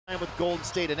with Golden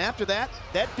State, and after that,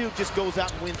 that dude just goes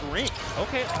out and wins rings.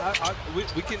 Okay,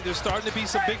 we can. There's starting to be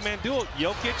some big man duel.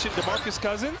 Jokic and DeMarcus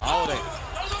Cousins. Holiday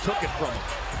took it from him.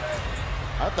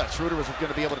 I thought Schroeder was going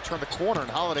to be able to turn the corner, and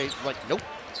Holiday was like, nope.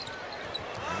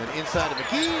 And then inside of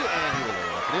McGee, and he will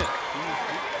lock it in.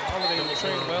 Holiday will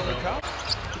train well in college.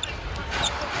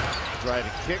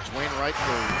 Driving kick, Wainwright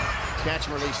for catch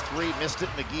and release three, missed it.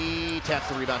 McGee taps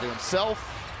the rebound to himself.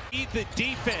 Eat the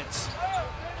defense.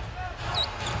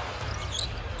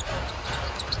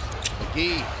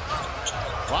 McGee.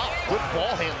 Wow, good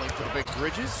ball handling for the big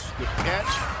Bridges. Good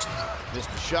catch.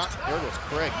 Missed the shot. There goes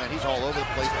Craig. Man, he's all over the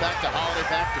place. Back to Holiday,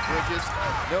 back to Bridges.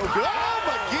 No good. Oh,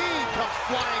 McGee comes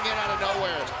flying in out of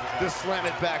nowhere to slam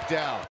it back down.